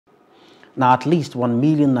Now, at least 1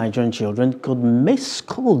 million Nigerian children could miss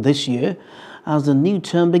school this year as the new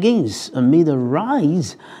term begins amid a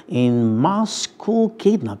rise in mass school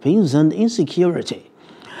kidnappings and insecurity.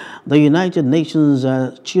 The United Nations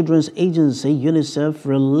Children's Agency, UNICEF,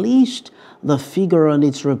 released the figure on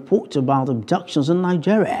its report about abductions in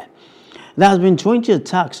Nigeria. There has been 20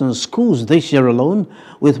 attacks on schools this year alone,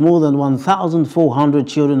 with more than 1,400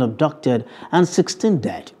 children abducted and 16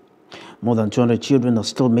 dead. More than 200 children are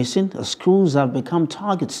still missing as schools have become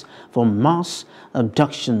targets for mass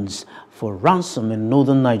abductions for ransom in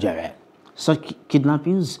northern Nigeria. Such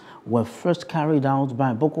kidnappings were first carried out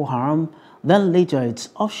by Boko Haram, then later its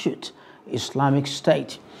offshoot, Islamic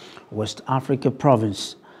State, West Africa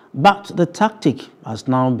province. But the tactic has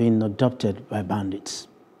now been adopted by bandits.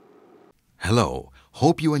 Hello,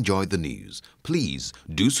 hope you enjoyed the news. Please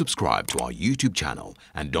do subscribe to our YouTube channel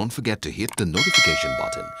and don't forget to hit the notification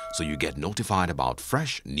button so you get notified about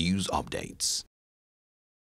fresh news updates.